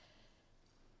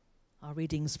Our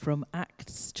reading's from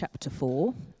Acts chapter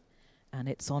 4, and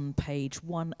it's on page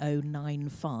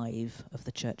 1095 of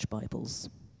the Church Bibles.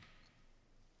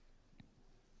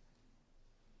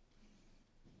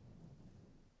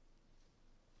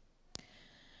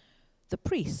 The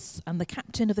priests and the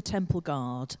captain of the temple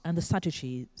guard and the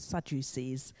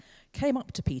Sadducees came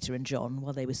up to Peter and John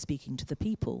while they were speaking to the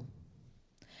people.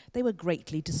 They were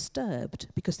greatly disturbed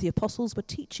because the apostles were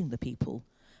teaching the people,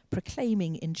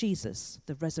 proclaiming in Jesus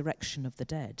the resurrection of the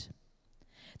dead.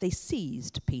 They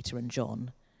seized Peter and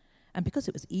John, and because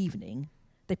it was evening,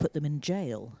 they put them in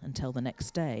jail until the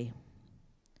next day.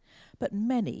 But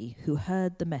many who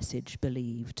heard the message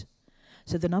believed,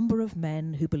 so the number of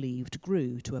men who believed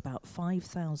grew to about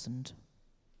 5,000.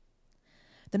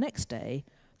 The next day,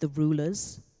 the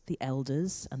rulers, the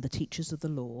elders, and the teachers of the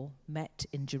law met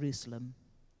in Jerusalem.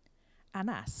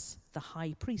 Annas, the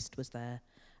high priest, was there,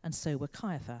 and so were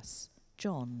Caiaphas,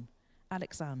 John,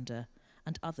 Alexander,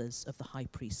 and others of the high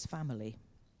priest's family.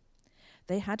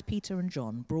 They had Peter and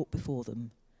John brought before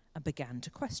them and began to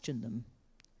question them.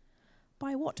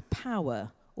 "By what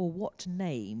power or what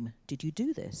name did you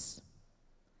do this?"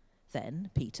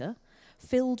 Then Peter,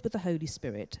 filled with the Holy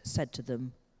Spirit, said to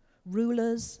them,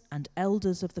 "Rulers and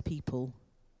elders of the people,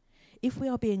 if we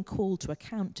are being called to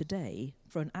account today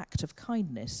for an act of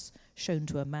kindness shown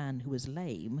to a man who was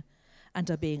lame, and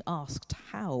are being asked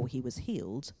how he was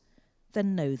healed,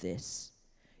 then know this,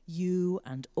 you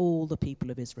and all the people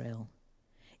of Israel.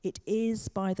 It is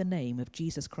by the name of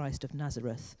Jesus Christ of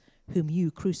Nazareth, whom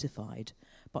you crucified,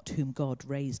 but whom God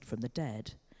raised from the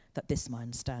dead, that this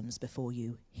man stands before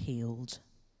you healed.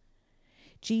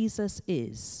 Jesus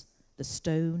is the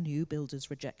stone you builders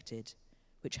rejected,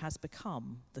 which has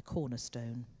become the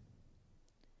cornerstone.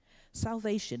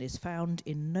 Salvation is found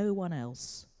in no one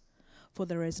else, for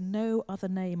there is no other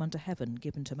name under heaven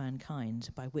given to mankind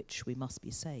by which we must be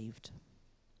saved."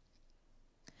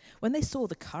 When they saw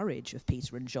the courage of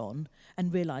Peter and John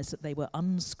and realized that they were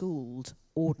unschooled,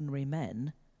 ordinary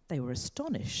men, they were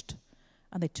astonished,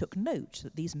 and they took note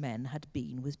that these men had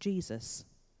been with Jesus.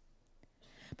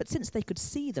 But since they could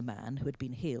see the man who had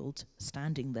been healed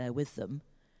standing there with them,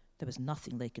 there was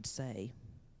nothing they could say.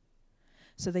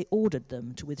 So they ordered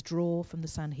them to withdraw from the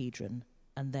Sanhedrin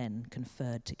and then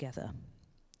conferred together.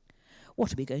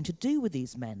 "What are we going to do with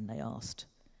these men?" they asked.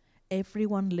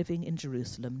 "Everyone living in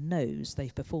Jerusalem knows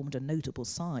they've performed a notable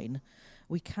sign.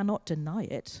 We cannot deny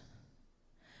it.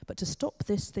 But to stop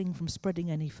this thing from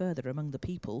spreading any further among the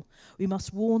people, we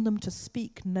must warn them to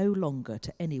speak no longer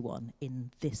to anyone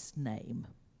in this name."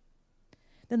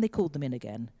 Then they called them in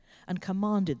again and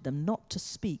commanded them not to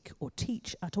speak or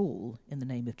teach at all in the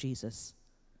name of Jesus.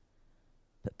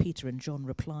 But Peter and John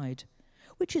replied,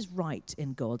 "Which is right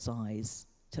in God's eyes,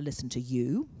 to listen to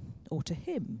you or to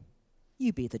him?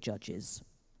 You be the judges.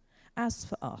 As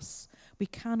for us, we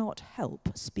cannot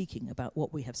help speaking about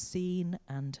what we have seen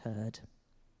and heard."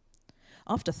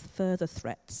 After further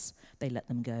threats, they let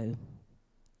them go.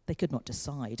 They could not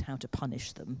decide how to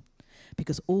punish them,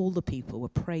 because all the people were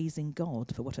praising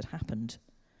God for what had happened,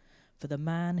 for the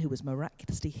man who was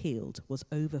miraculously healed was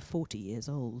over 40 years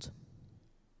old.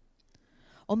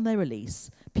 On their release,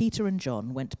 Peter and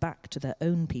John went back to their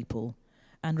own people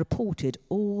and reported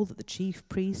all that the chief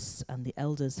priests and the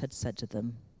elders had said to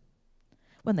them.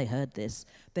 When they heard this,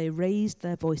 they raised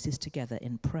their voices together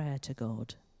in prayer to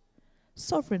God.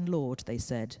 "Sovereign Lord," they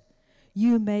said,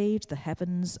 "you made the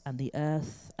heavens and the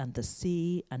earth and the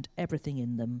sea and everything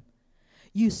in them.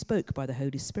 You spoke by the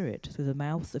Holy Spirit through the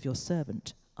mouth of your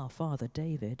servant, our father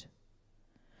David.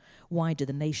 Why do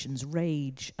the nations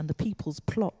rage and the peoples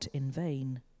plot in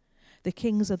vain? The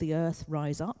kings of the earth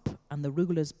rise up and the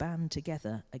rulers band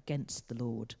together against the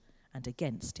Lord and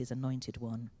against his anointed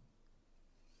one."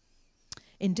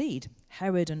 Indeed,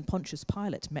 Herod and Pontius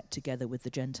Pilate met together with the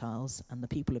Gentiles and the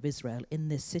people of Israel in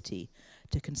this city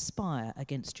to conspire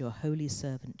against your holy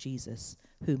servant Jesus,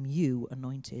 whom you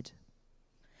anointed.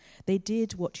 They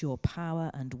did what your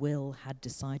power and will had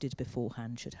decided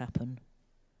beforehand should happen.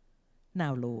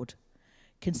 Now, Lord,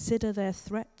 consider their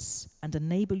threats and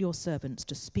enable your servants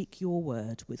to speak your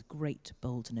word with great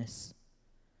boldness.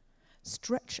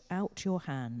 Stretch out your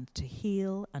hand to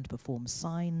heal and perform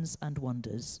signs and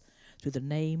wonders through the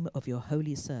name of your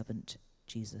holy servant,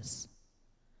 Jesus.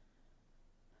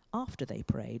 After they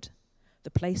prayed,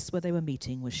 the place where they were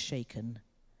meeting was shaken,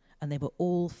 and they were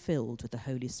all filled with the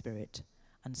Holy Spirit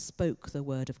and spoke the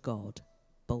word of God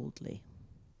boldly.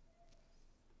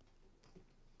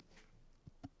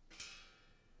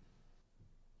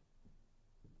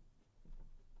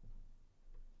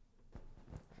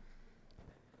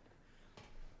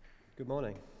 Good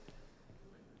morning.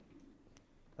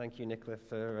 Thank you, Nicola,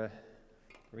 for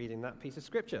reading that piece of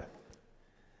scripture.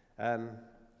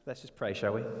 Let's just pray,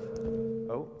 shall we?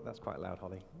 Oh, that's quite loud,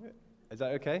 Holly. Is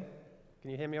that okay?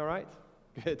 Can you hear me all right?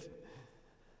 Good.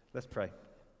 Let's pray.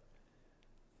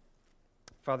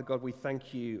 Father God, we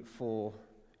thank you for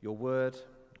your word.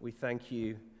 We thank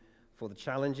you for the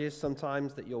challenges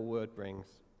sometimes that your word brings.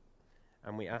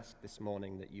 And we ask this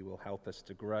morning that you will help us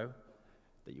to grow,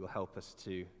 that you will help us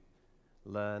to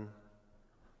learn,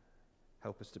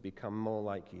 help us to become more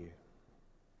like you.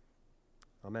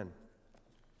 Amen.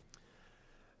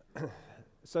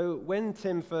 So when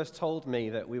Tim first told me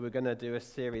that we were going to do a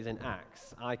series in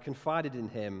Acts, I confided in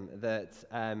him that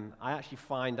I actually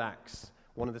find Acts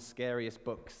one of the scariest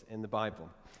books in the Bible.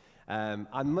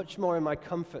 I'm much more in my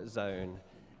comfort zone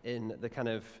in the kind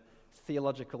of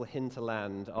theological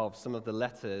hinterland of some of the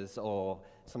letters or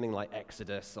something like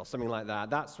Exodus or something like that.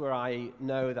 That's where I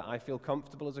know that I feel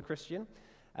comfortable as a Christian.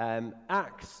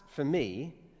 Acts, for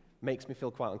me, makes me feel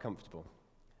quite uncomfortable.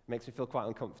 Makes me feel quite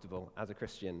uncomfortable as a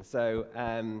Christian. So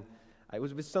it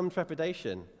was with some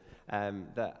trepidation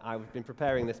that I've been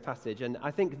preparing this passage, and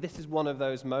I think this is one of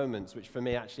those moments which for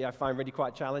me actually I find really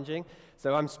quite challenging.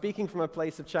 So I'm speaking from a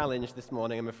place of challenge this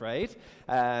morning, I'm afraid.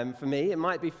 For me, it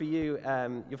might be for you,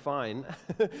 you're fine.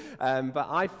 But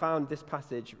I found this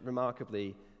passage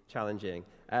remarkably challenging.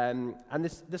 And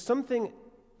there's something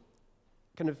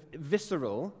kind of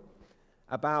visceral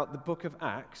about the book of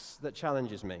Acts that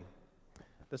challenges me.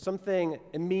 There's something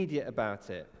immediate about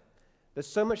it. There's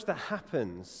so much that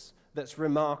happens that's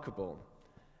remarkable.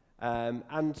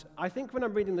 And I think when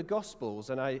I'm reading the Gospels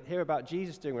and I hear about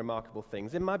Jesus doing remarkable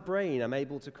things, in my brain I'm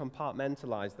able to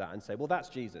compartmentalize that and say, well, that's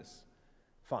Jesus.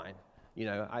 Fine. You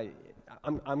know,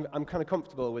 I'm kind of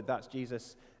comfortable with that's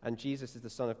Jesus, and Jesus is the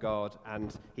Son of God,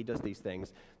 and he does these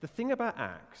things. The thing about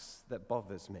Acts that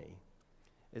bothers me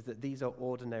is that these are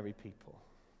ordinary people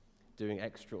doing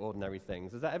extraordinary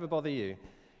things. Does that ever bother you?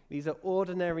 These are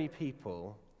ordinary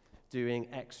people doing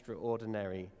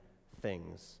extraordinary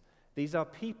things. These are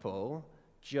people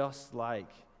just like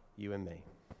you and me.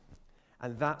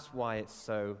 And that's why it's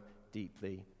so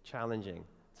deeply challenging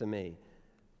to me.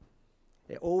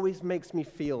 It always makes me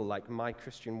feel like my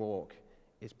Christian walk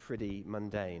is pretty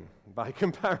mundane by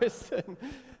comparison.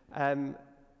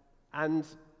 And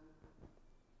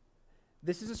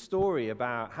this is a story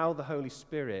about how the Holy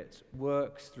Spirit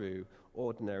works through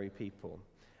ordinary people,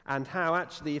 and how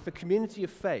actually if a community of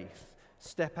faith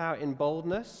step out in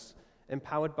boldness,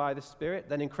 empowered by the Spirit,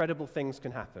 then incredible things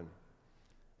can happen.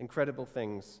 Incredible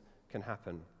things can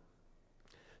happen.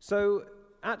 So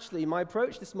actually, my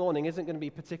approach this morning isn't going to be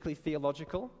particularly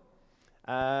theological.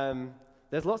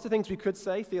 There's lots of things we could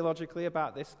say theologically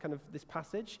about this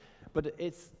passage, but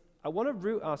I want to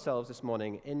root ourselves this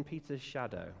morning in Peter's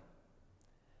shadow.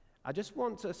 I just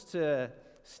want us to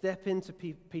step into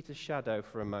Peter's shadow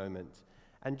for a moment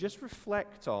and just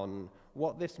reflect on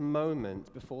what this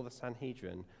moment before the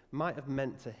Sanhedrin might have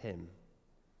meant to him.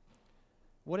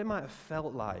 What it might have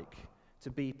felt like to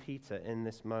be Peter in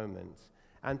this moment,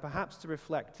 and perhaps to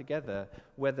reflect together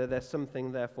whether there's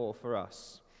something therefore for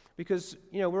us. Because,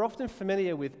 we're often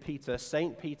familiar with Peter,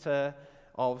 Saint Peter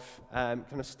of kind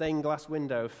of stained glass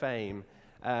window fame,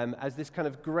 as this kind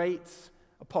of great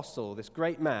apostle, this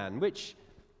great man, which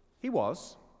he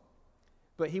was,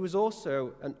 but he was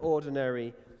also an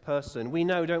ordinary person. We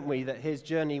know, don't we, that his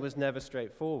journey was never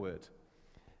straightforward.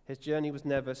 His journey was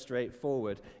never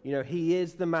straightforward. He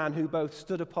is the man who both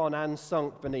stood upon and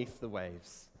sunk beneath the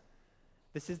waves.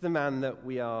 This is the man that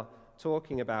we are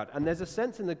talking about. And there's a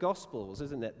sense in the Gospels,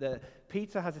 isn't it, that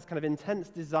Peter has this kind of intense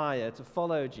desire to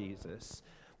follow Jesus,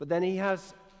 but then he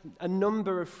has a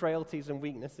number of frailties and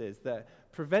weaknesses that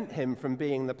prevent him from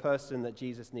being the person that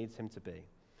Jesus needs him to be.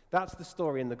 That's the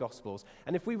story in the Gospels.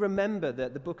 And if we remember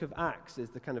that the book of Acts is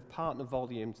the kind of partner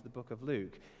volume to the book of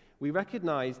Luke, we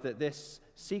recognize that this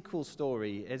sequel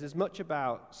story is as much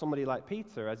about somebody like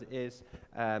Peter as it is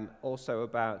also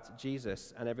about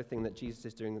Jesus and everything that Jesus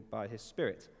is doing by his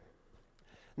Spirit.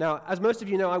 Now, as most of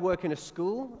you know, I work in a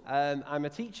school. I'm a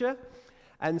teacher.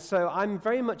 And so I'm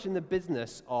very much in the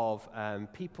business of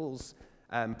people's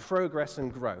progress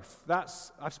and growth.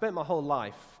 I've spent my whole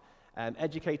life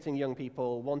educating young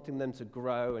people, wanting them to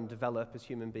grow and develop as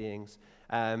human beings.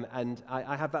 And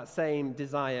I have that same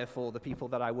desire for the people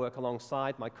that I work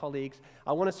alongside, my colleagues.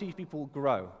 I want to see people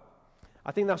grow.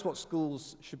 I think that's what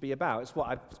schools should be about. It's what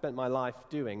I've spent my life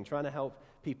doing, trying to help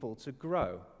people to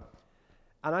grow.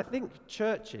 And I think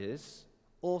churches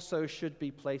also should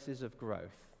be places of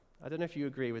growth. I don't know if you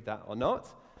agree with that or not.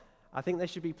 I think they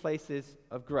should be places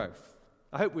of growth.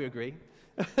 I hope we agree.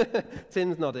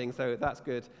 Tim's nodding, so that's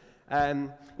good.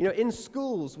 In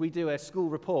schools, we do a school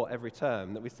report every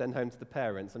term that we send home to the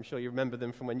parents. I'm sure you remember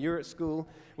them from when you were at school,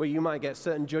 where you might get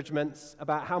certain judgments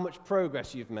about how much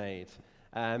progress you've made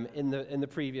in the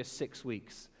previous 6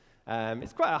 weeks.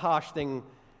 It's quite a harsh thing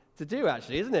to do,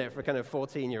 actually, isn't it, for a kind of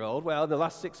 14-year-old? Well, in the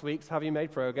last 6 weeks, have you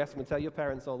made progress? I'm going to tell your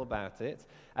parents all about it.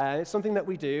 It's something that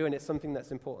we do, and it's something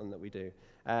that's important that we do.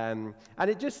 And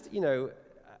it just,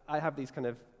 I have these kind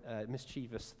of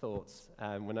mischievous thoughts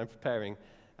when I'm preparing.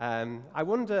 I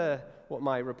wonder what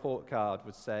my report card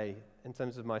would say in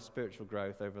terms of my spiritual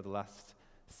growth over the last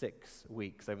 6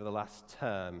 weeks, over the last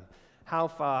term. How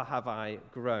far have I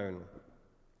grown?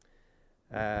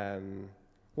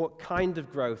 What kind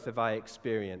of growth have I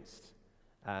experienced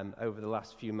over the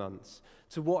last few months?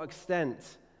 To what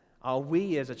extent are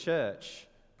we as a church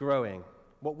growing?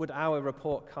 What would our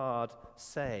report card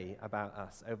say about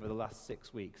us over the last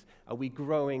 6 weeks? Are we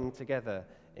growing together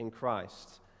in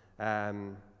Christ?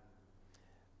 There's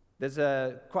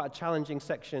quite a challenging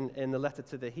section in the letter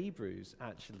to the Hebrews,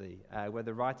 actually, where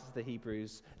the writer of the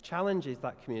Hebrews challenges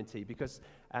that community because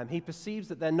he perceives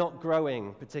that they're not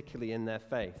growing particularly in their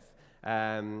faith.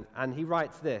 And he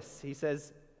writes this. He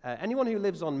says, anyone who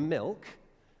lives on milk,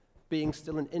 being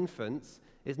still an infant,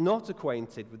 is not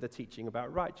acquainted with the teaching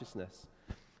about righteousness.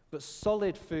 But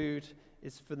solid food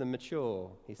is for the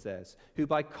mature, he says, who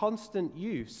by constant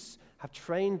use have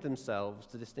trained themselves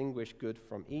to distinguish good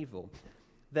from evil.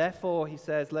 Therefore, he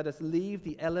says, let us leave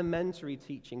the elementary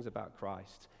teachings about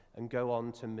Christ and go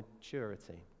on to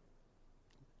maturity.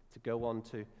 To go on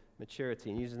to maturity,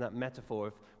 and using that metaphor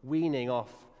of weaning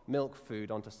off milk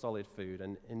food onto solid food,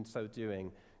 and in so doing,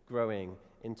 growing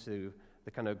into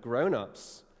the kind of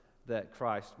grown-ups that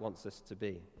Christ wants us to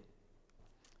be.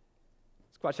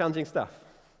 It's quite challenging stuff.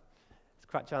 It's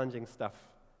quite challenging stuff.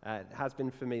 It has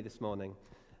been for me this morning.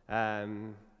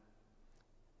 And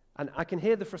I can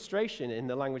hear the frustration in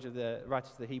the language of the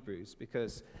writers of the Hebrews,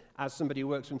 because as somebody who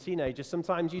works with teenagers,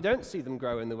 sometimes you don't see them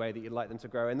grow in the way that you'd like them to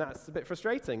grow, and that's a bit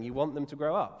frustrating. You want them to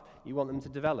grow up. You want them to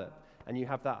develop, and you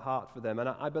have that heart for them. And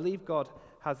I believe God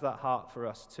has that heart for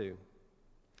us too.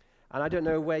 And I don't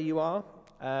know where you are.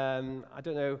 I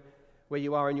don't know where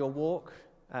you are in your walk,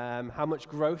 how much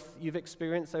growth you've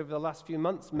experienced over the last few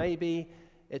months. Maybe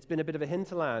it's been a bit of a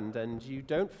hinterland, and you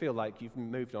don't feel like you've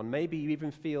moved on. Maybe you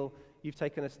even feel you've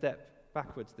taken a step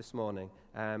backwards this morning.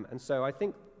 And so I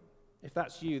think if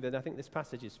that's you, then I think this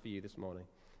passage is for you this morning.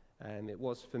 It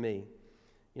was for me.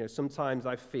 Sometimes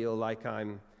I feel like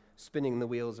I'm spinning the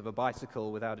wheels of a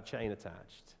bicycle without a chain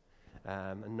attached,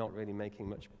 and not really making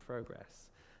much progress.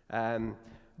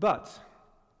 But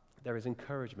there is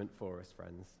encouragement for us,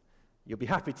 friends. You'll be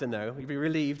happy to know, you'll be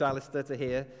relieved, Alistair, to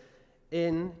hear,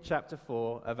 in chapter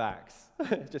 4 of Acts,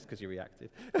 just because you reacted.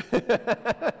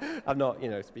 I'm not,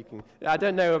 speaking. I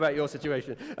don't know about your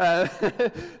situation.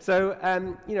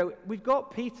 We've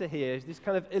got Peter here, this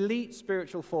kind of elite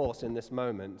spiritual force in this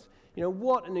moment.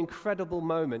 What an incredible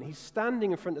moment. He's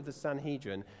standing in front of the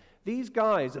Sanhedrin. These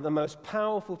guys are the most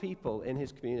powerful people in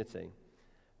his community.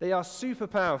 They are super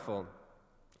powerful.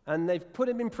 And they've put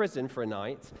him in prison for a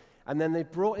night, and then they've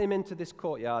brought him into this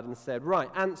courtyard and said, right,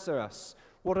 answer us.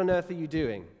 What on earth are you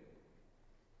doing?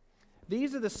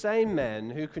 These are the same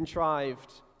men who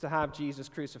contrived to have Jesus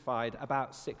crucified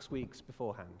about 6 weeks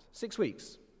beforehand. 6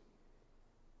 weeks.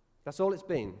 That's all it's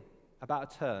been.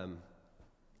 About a term.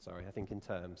 Sorry, I think in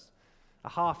terms. A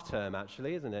half term,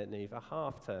 actually, isn't it, Neve? A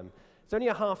half term. It's only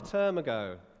a half term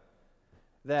ago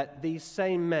that these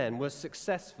same men were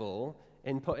successful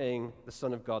in putting the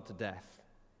Son of God to death.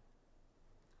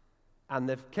 And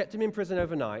they've kept him in prison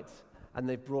overnight, and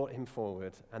they've brought him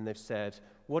forward, and they've said,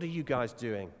 what are you guys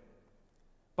doing?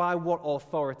 By what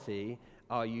authority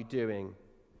are you doing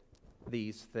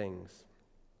these things?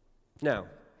 Now,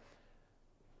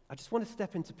 I just want to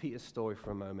step into Peter's story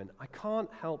for a moment. I can't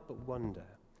help but wonder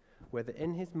whether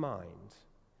in his mind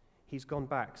he's gone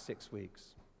back 6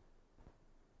 weeks.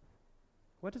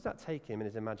 Where does that take him in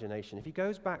his imagination? If he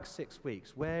goes back 6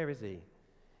 weeks, where is he?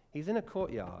 He's in a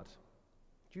courtyard.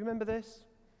 Do you remember this?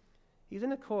 He's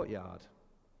in a courtyard,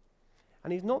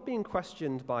 and he's not being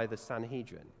questioned by the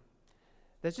Sanhedrin.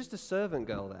 There's just a servant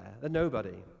girl there, a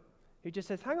nobody, who just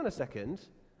says, hang on a second,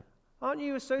 aren't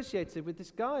you associated with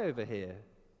this guy over here?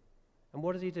 And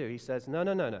what does he do? He says, no.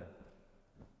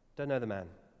 Don't know the man.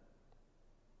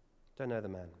 Don't know the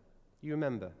man. You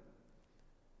remember,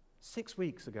 6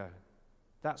 weeks ago,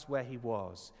 that's where he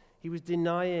was. He was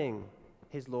denying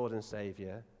his Lord and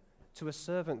Savior to a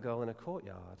servant girl in a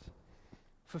courtyard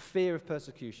for fear of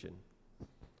persecution,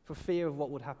 for fear of what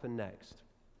would happen next.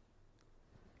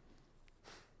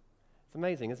 It's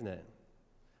amazing, isn't it?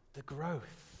 The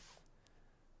growth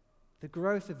The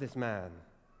growth of this man.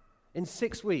 In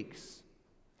 6 weeks,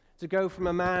 to go from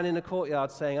a man in a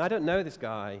courtyard saying, I don't know this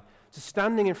guy, to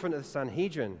standing in front of the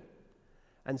Sanhedrin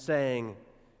and saying,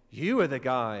 you are the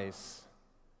guys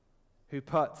who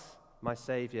put my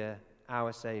Savior,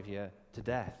 our Savior, to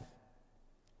death.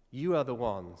 You are the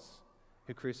ones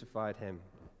who crucified him.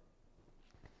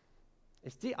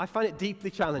 I find it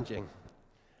deeply challenging.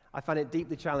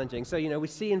 So, we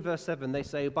see in verse 7, they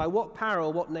say, by what power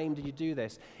or what name did you do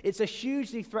this? It's a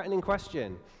hugely threatening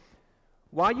question.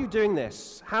 Why are you doing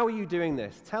this? How are you doing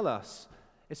this? Tell us.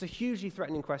 It's a hugely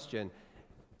threatening question.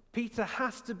 Peter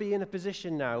has to be in a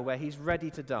position now where he's ready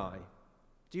to die.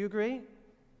 Do you agree?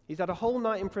 He's had a whole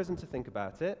night in prison to think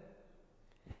about it.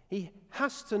 He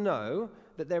has to know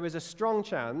that there is a strong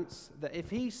chance that if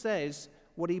he says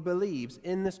what he believes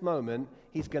in this moment,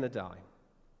 he's going to die.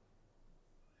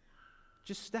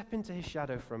 Just step into his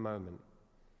shadow for a moment.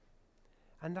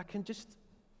 And I can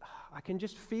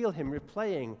just feel him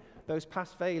replaying those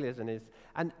past failures and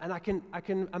I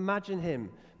can imagine him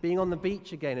being on the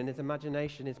beach again in his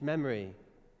imagination, his memory,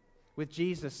 with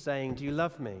Jesus saying, do you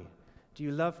love me? Do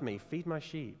you love me? Feed my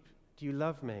sheep. Do you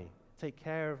love me? Take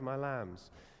care of my lambs.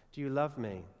 Do you love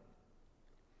me?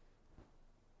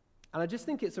 And I just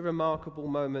think it's a remarkable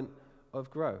moment of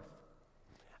growth.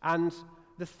 And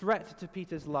the threat to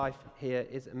Peter's life here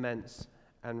is immense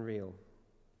and real.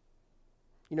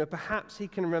 Perhaps he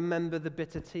can remember the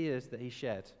bitter tears that he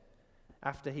shed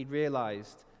after he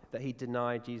realized that he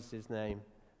denied Jesus' name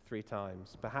 3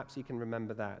 times. Perhaps he can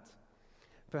remember that.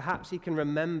 Perhaps he can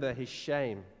remember his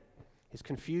shame, his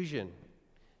confusion,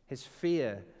 his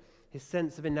fear, his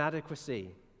sense of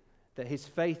inadequacy, that his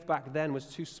faith back then was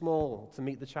too small to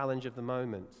meet the challenge of the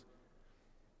moment.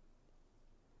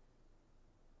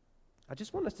 I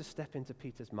just want us to step into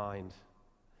Peter's mind.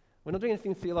 We're not doing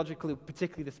anything theological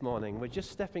particularly this morning. We're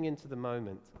just stepping into the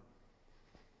moment.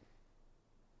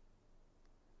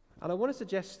 And I want to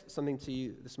suggest something to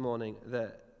you this morning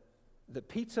that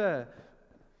Peter,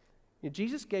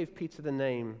 Jesus gave Peter the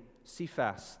name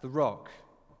Cephas, the rock.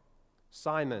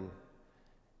 Simon,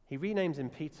 he renames him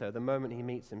Peter the moment he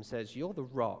meets him, says, you're the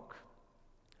rock.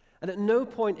 And at no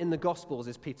point in the Gospels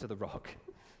is Peter the rock.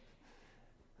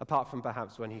 Apart from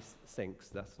perhaps when he sinks.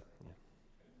 That's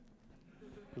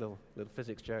a little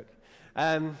physics joke.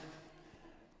 At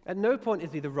no point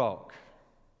is he the rock.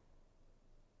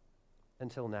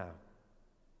 Until now.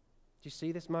 Do you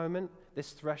see this moment?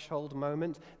 This threshold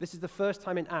moment? This is the first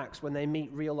time in Acts when they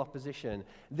meet real opposition.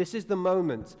 This is the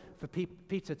moment for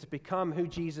Peter to become who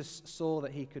Jesus saw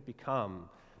that he could become.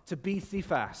 To be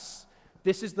Cephas.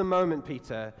 This is the moment,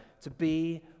 Peter, to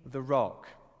be the rock.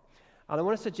 And I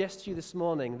want to suggest to you this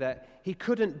morning that he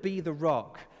couldn't be the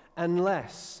rock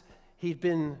unless he'd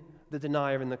been the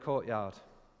denier in the courtyard.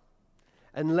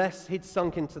 Unless he'd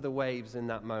sunk into the waves in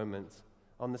that moment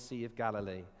on the Sea of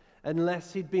Galilee.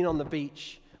 Unless he'd been on the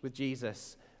beach with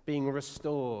Jesus, being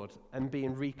restored and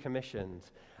being recommissioned.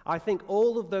 I think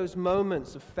all of those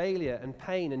moments of failure and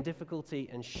pain and difficulty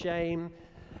and shame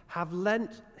have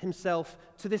lent himself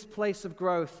to this place of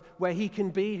growth where he can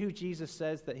be who Jesus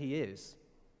says that he is.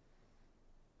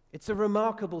 It's a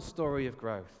remarkable story of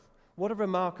growth. What a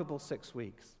remarkable 6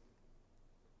 weeks.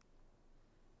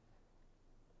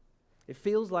 It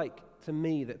feels like, to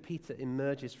me, that Peter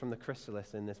emerges from the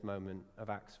chrysalis in this moment of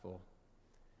Acts 4.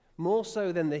 More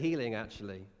so than the healing,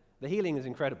 actually. The healing is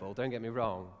incredible, don't get me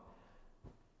wrong.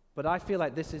 But I feel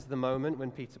like this is the moment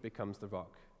when Peter becomes the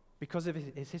rock. Because of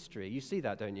his history. You see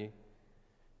that, don't you?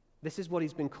 This is what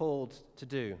he's been called to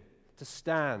do. To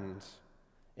stand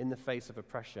in the face of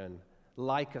oppression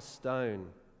like a stone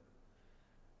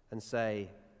and say,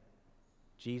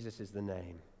 Jesus is the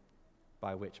name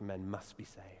by which men must be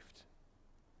saved.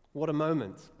 What a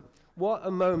moment. What a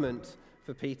moment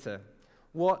for Peter.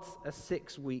 What a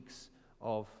 6 weeks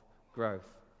of growth.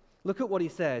 Look at what he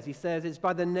says. He says, it's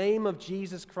by the name of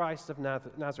Jesus Christ of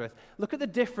Nazareth. Look at the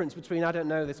difference between I don't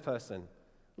know this person.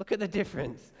 Look at the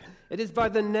difference. It is by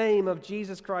the name of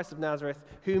Jesus Christ of Nazareth,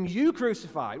 whom you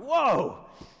crucified. Whoa!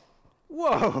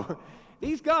 Whoa!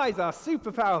 These guys are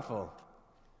super powerful.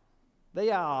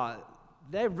 They're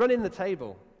running the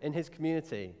table in his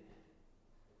community.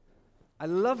 I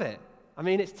love it. I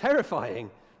mean, it's terrifying,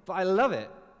 but I love it.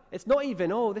 It's not even,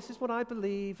 this is what I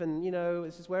believe, and,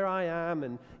 this is where I am,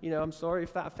 and, I'm sorry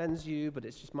if that offends you, but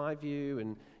it's just my view,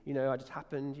 and, I just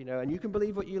happened, and you can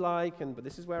believe what you like, but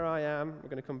this is where I am. We're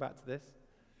going to come back to this.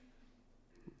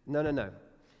 No.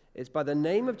 It's by the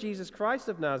name of Jesus Christ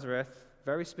of Nazareth,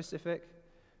 very specific,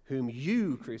 whom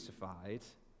you crucified,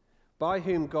 by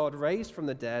whom God raised from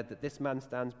the dead, that this man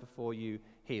stands before you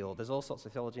healed. There's all sorts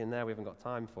of theology in there. We haven't got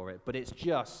time for it, but it's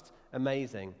just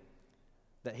amazing.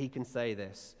 that he can say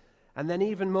this. And then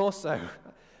even more so,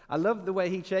 I love the way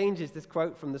he changes this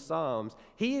quote from the Psalms.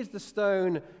 He is the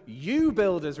stone you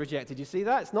builders rejected. You see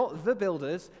that? It's not the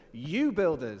builders, you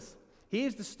builders. He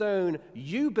is the stone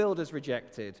you builders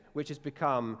rejected, which has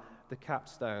become the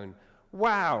capstone.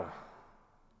 Wow.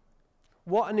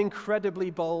 What an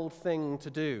incredibly bold thing to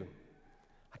do.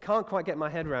 I can't quite get my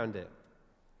head around it.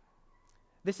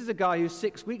 This is a guy who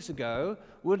 6 weeks ago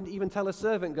wouldn't even tell a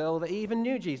servant girl that he even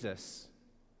knew Jesus.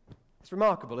 It's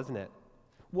remarkable, isn't it?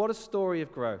 What a story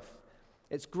of growth.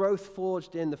 It's growth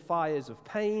forged in the fires of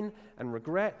pain and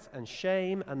regret and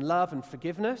shame and love and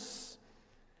forgiveness.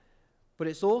 But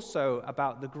it's also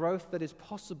about the growth that is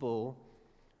possible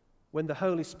when the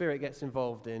Holy Spirit gets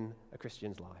involved in a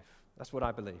Christian's life. That's what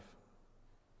I believe.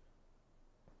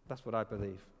 That's what I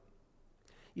believe.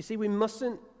 You see, we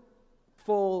mustn't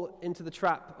fall into the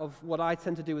trap of what I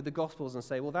tend to do with the Gospels and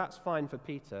say, well, that's fine for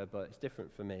Peter, but it's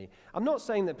different for me. I'm not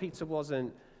saying that Peter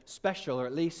wasn't special, or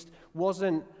at least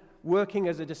wasn't working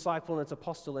as a disciple and as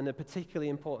apostle in a particularly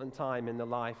important time in the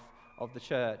life of the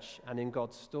church and in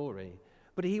God's story.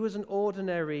 But he was an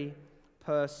ordinary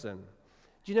person.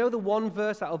 Do you know the one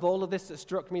verse out of all of this that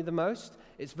struck me the most?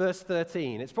 It's verse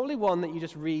 13. It's probably one that you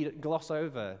just gloss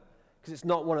over, because it's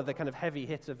not one of the kind of heavy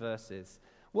hitter verses.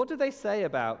 What do they say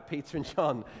about Peter and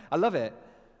John? I love it.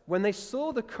 When they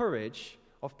saw the courage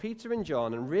of Peter and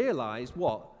John and realized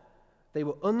what? They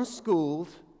were unschooled,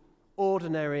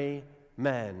 ordinary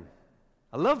men.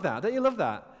 I love that. Don't you love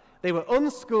that? They were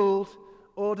unschooled,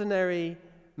 ordinary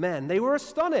men. They were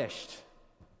astonished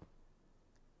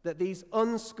that these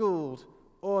unschooled,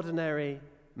 ordinary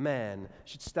men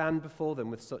should stand before them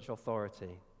with such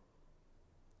authority.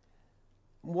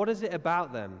 What is it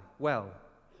about them? Well,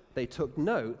 they took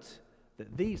note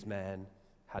that these men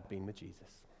had been with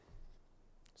Jesus.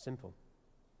 Simple.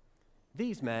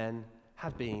 These men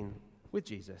had been with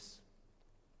Jesus.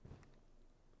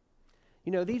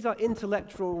 You know, these are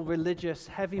intellectual, religious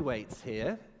heavyweights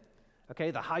here.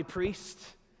 Okay, the high priest.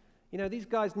 You know, these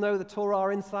guys know the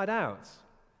Torah inside out.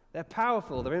 They're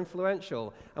powerful, they're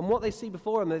influential. And what they see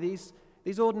before them are these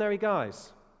ordinary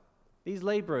guys, these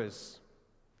laborers,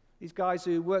 these guys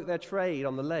who work their trade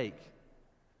on the lake.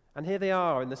 And here they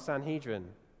are in the Sanhedrin,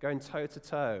 going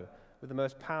toe-to-toe with the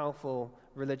most powerful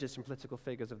religious and political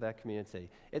figures of their community.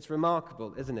 It's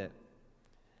remarkable, isn't it?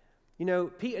 You know,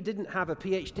 Peter didn't have a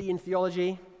PhD in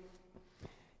theology.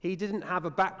 He didn't have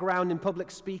a background in public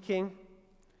speaking.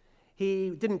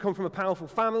 He didn't come from a powerful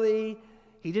family.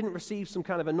 He didn't receive some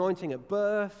kind of anointing at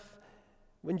birth.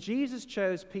 When Jesus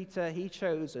chose Peter, he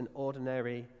chose an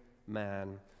ordinary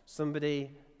man,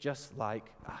 somebody just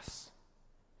like us.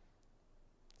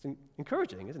 It's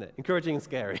encouraging, isn't it? Encouraging and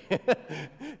scary.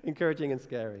 Encouraging and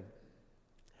scary.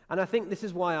 And I think this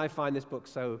is why I find this book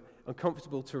so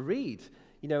uncomfortable to read.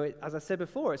 You know, as I said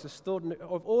before, it's a story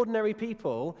of ordinary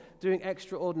people doing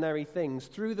extraordinary things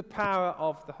through the power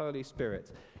of the Holy Spirit.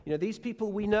 You know, these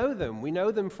people, we know them. We know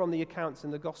them from the accounts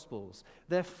in the Gospels.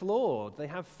 They're flawed. They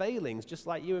have failings, just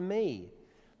like you and me.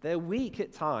 They're weak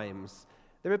at times.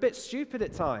 They're a bit stupid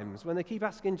at times when they keep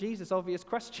asking Jesus obvious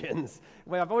questions.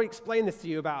 Well, I've already explained this to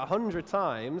you about 100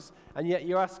 times, and yet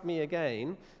you ask me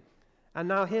again. And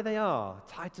now here they are,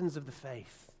 titans of the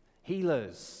faith,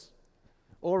 healers,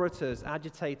 orators,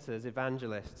 agitators,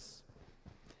 evangelists.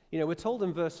 You know, we're told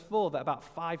in verse 4 that about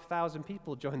 5,000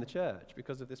 people joined the church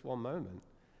because of this one moment.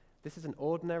 This is an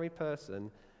ordinary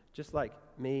person, just like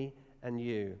me and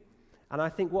you. And I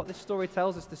think what this story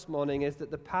tells us this morning is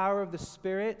that the power of the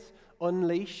Spirit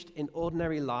unleashed in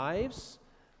ordinary lives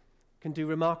can do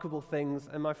remarkable things.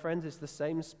 And my friends, it's the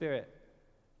same Spirit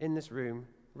in this room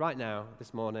right now,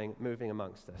 this morning, moving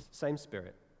amongst us. Same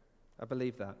Spirit. I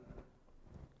believe that.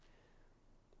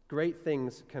 Great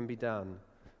things can be done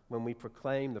when we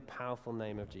proclaim the powerful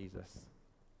name of Jesus.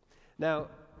 Now,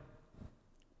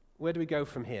 where do we go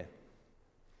from here?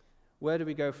 Where do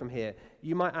we go from here?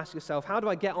 You might ask yourself, how do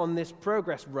I get on this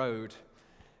progress road?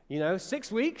 You know,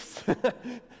 6 weeks?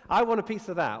 I want a piece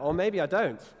of that. Or maybe I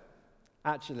don't,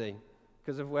 actually,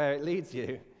 because of where it leads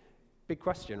you. Big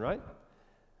question, right?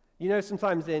 You know,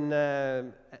 sometimes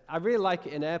I really like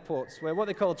it in airports where what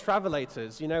they call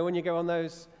travelators, you know, when you go on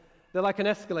those, they're like an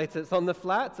escalator. It's on the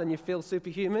flat and you feel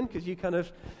superhuman because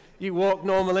you walk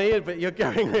normally, but you're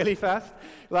going really fast.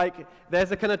 Like,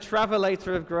 there's a kind of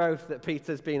travelator of growth that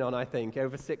Peter's been on, I think,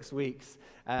 over 6 weeks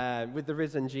with the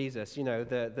risen Jesus, you know,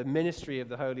 the ministry of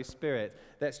the Holy Spirit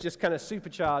that's just kind of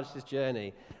supercharged his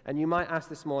journey. And you might ask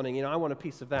this morning, you know, I want a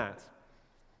piece of that.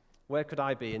 Where could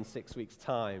I be in 6 weeks'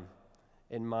 time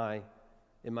in my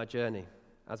journey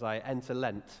as I enter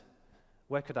Lent?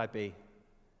 Where could I be?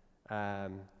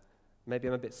 Maybe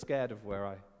I'm a bit scared of where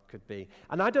I could be.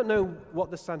 And I don't know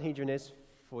what the Sanhedrin is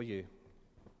for you.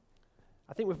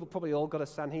 I think we've probably all got a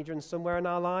Sanhedrin somewhere in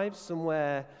our lives,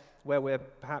 somewhere where we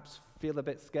perhaps feel a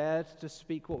bit scared to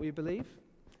speak what we believe.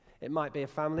 It might be a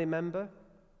family member.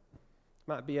 It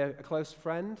might be a close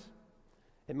friend.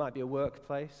 It might be a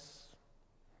workplace.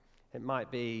 It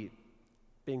might be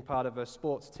being part of a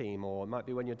sports team, or it might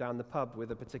be when you're down the pub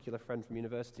with a particular friend from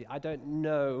university. I don't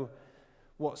know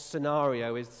what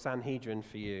scenario is Sanhedrin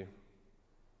for you.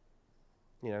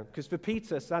 You know, because for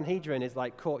Peter, Sanhedrin is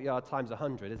like courtyard times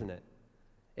 100, isn't it?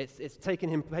 It's taken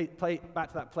him back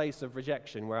to that place of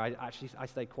rejection where I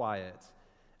stay quiet,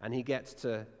 and he gets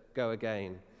to go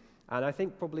again. And I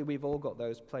think probably we've all got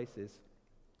those places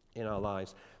in our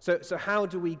lives. So how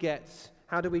do we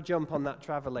jump on that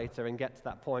travelator and get to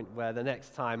that point where the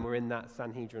next time we're in that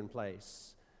Sanhedrin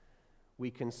place, we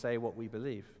can say what we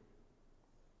believe?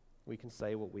 We can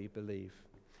say what we believe.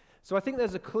 So I think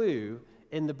there's a clue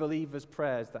in the believers'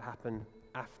 prayers that happen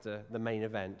after the main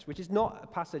event, which is not a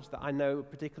passage that I know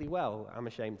particularly well, I'm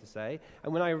ashamed to say.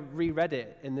 And when I reread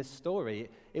it in this story,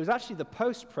 it was actually the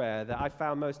post-prayer that I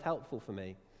found most helpful for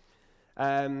me.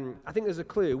 I think there's a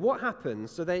clue. What happens?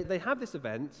 So they have this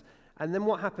event, and then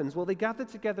what happens? Well, they gather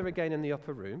together again in the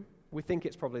upper room. We think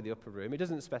it's probably the upper room. It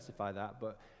doesn't specify that,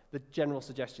 but the general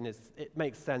suggestion is it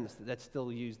makes sense that they'd still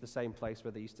use the same place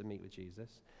where they used to meet with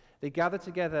Jesus. They gather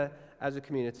together as a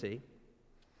community.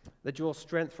 They draw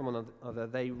strength from one another.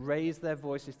 They raise their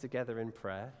voices together in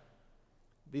prayer.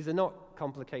 These are not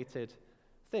complicated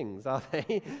things, are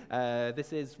they?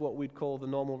 This is what we'd call the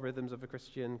normal rhythms of a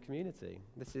Christian community.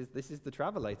 This is the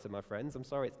travelator, my friends. I'm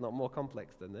sorry, it's not more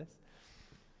complex than this.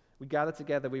 We gather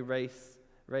together, we raise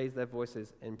their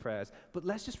voices in prayers. But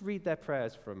let's just read their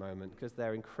prayers for a moment, because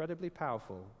they're incredibly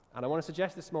powerful. And I want to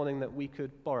suggest this morning that we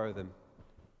could borrow them.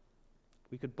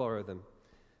 We could borrow them.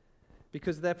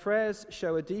 Because their prayers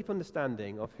show a deep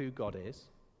understanding of who God is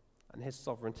and his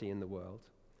sovereignty in the world.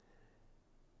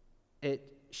 It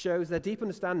shows their deep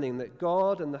understanding that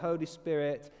God and the Holy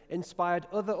Spirit inspired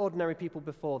other ordinary people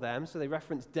before them. So they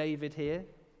reference David here,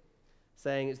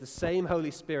 saying it's the same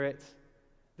Holy Spirit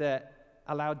that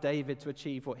allowed David to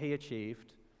achieve what he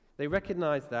achieved. They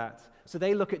recognize that. So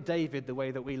they look at David the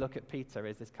way that we look at Peter,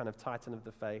 as this kind of titan of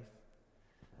the faith,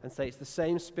 and say it's the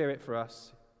same Spirit for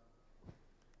us.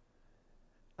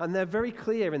 And they're very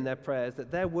clear in their prayers that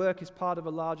their work is part of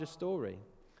a larger story,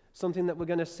 something that we're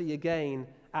going to see again,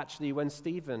 actually, when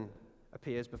Stephen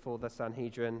appears before the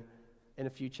Sanhedrin in a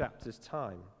few chapters'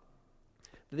 time.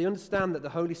 They understand that the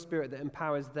Holy Spirit that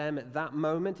empowers them at that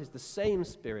moment is the same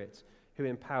Spirit who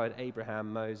empowered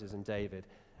Abraham, Moses, and David.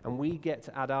 And we get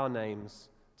to add our names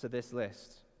to this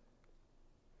list.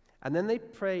 And then they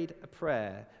prayed a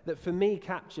prayer that, for me,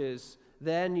 captures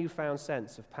their newfound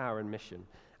sense of power and mission.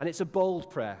 And it's a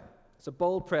bold prayer. It's a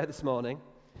bold prayer this morning.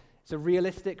 It's a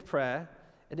realistic prayer,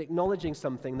 and acknowledging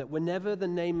something that whenever the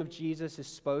name of Jesus is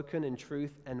spoken in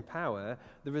truth and power,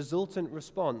 the resultant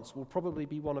response will probably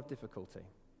be one of difficulty,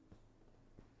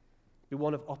 be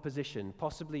one of opposition,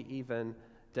 possibly even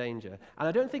danger. And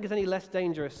I don't think it's any less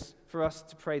dangerous for us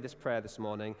to pray this prayer this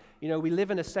morning. You know, we live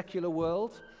in a secular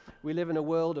world. We live in a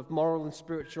world of moral and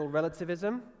spiritual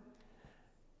relativism.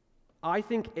 I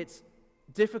think it's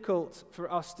difficult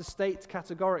for us to state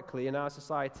categorically in our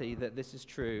society that this is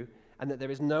true and that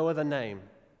there is no other name.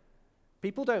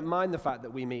 People don't mind the fact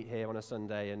that we meet here on a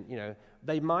Sunday, and, you know,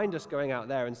 they mind us going out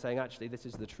there and saying, actually, this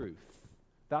is the truth.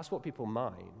 That's what people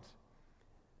mind.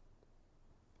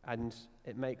 And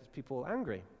it makes people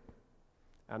angry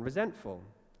and resentful.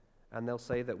 And they'll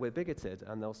say that we're bigoted,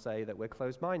 and they'll say that we're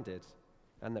closed-minded,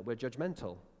 and that we're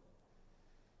judgmental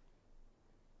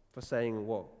for saying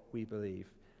what we believe.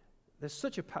 There's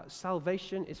such a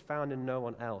salvation is found in no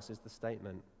one else, is the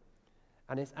statement.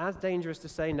 And it's as dangerous to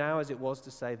say now as it was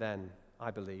to say then, I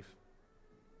believe.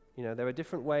 You know, there are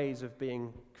different ways of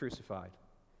being crucified.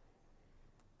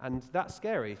 And that's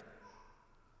scary.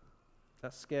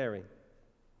 That's scary.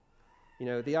 You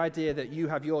know, the idea that you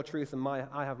have your truth and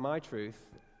I have my truth,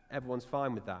 everyone's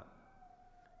fine with that.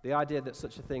 The idea that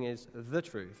such a thing is the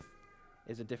truth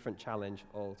is a different challenge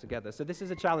altogether. So this is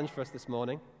a challenge for us this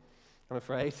morning, I'm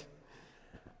afraid.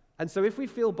 And so if we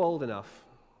feel bold enough,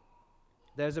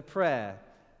 there's a prayer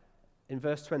in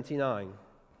verse 29.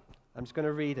 I'm just going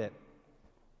to read it.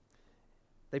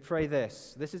 They pray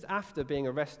this. This is after being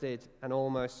arrested and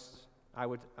almost, I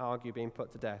would argue, being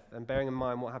put to death, and bearing in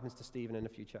mind what happens to Stephen in a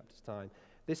few chapters' time.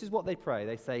 This is what they pray.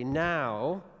 They say,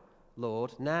 now,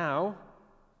 Lord, now,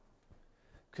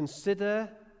 consider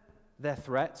their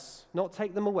threats, not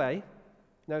take them away,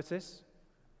 notice,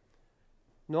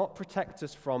 not protect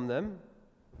us from them.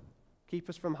 keep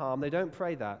us from harm. They don't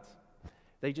pray that.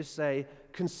 They just say,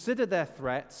 consider their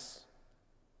threats,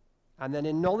 and then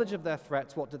in knowledge of their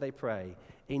threats, what do they pray?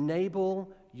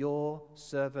 Enable your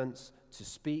servants to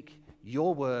speak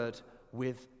your word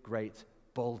with great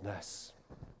boldness.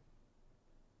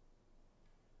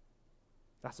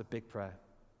 That's a big prayer,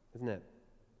 isn't it?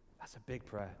 That's a big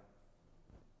prayer.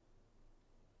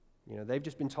 You know, they've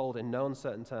just been told in no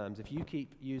uncertain terms, if you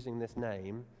keep using this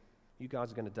name, you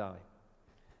guys are going to die.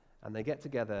 And they get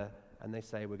together and they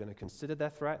say, we're going to consider their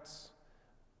threats,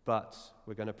 but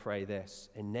we're going to pray this: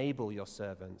 enable your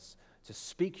servants to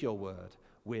speak your word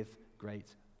with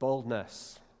great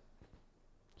boldness.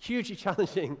 Hugely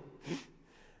challenging.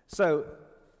 So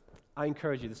I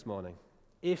encourage you this morning,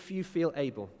 if you feel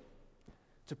able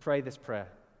to pray this prayer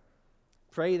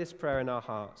in our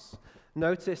hearts.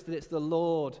 Notice that it's the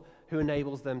Lord who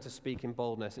enables them to speak in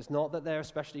boldness. It's not that they're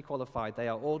especially qualified. They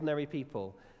are ordinary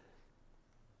people.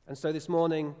 And so this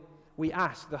morning, we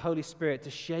ask the Holy Spirit to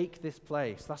shake this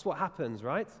place. That's what happens,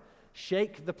 right?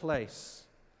 Shake the place.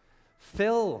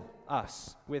 Fill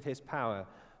us with his power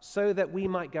so that we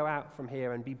might go out from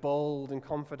here and be bold and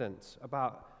confident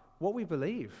about what we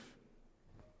believe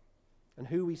and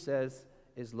who he says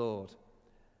is Lord.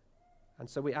 And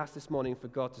so we ask this morning for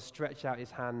God to stretch out his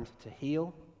hand to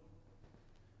heal,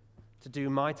 to do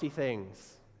mighty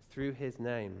things through his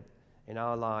name in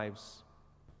our lives.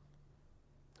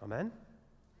 Amen?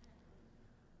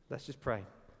 Let's just pray.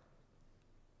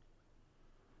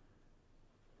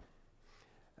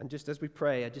 And just as we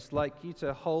pray, I'd just like you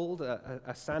to hold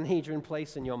a Sanhedrin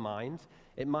place in your mind.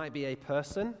 It might be a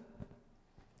person.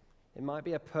 It might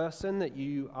be a person that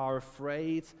you are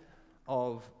afraid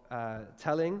of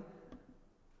telling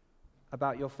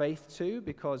about your faith to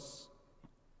because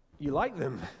you like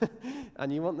them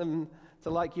and you want them to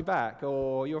like you back,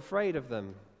 or you're afraid of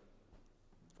them,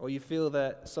 or you feel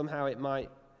that somehow it might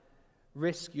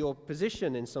risk your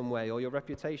position in some way or your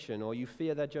reputation, or you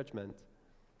fear their judgment.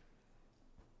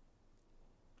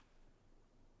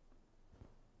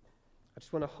 I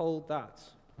just want to hold that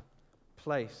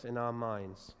place in our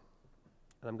minds.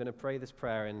 And I'm going to pray this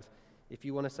prayer, and if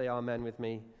you want to say amen with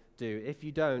me, do. If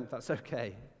you don't, that's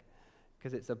okay,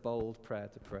 because it's a bold prayer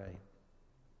to pray.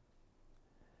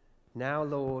 Now,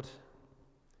 Lord,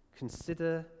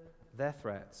 consider their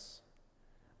threats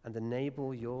and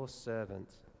enable your servant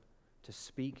to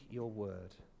speak your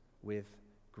word with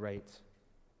great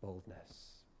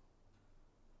boldness.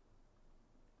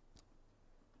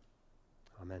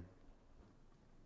 Amen.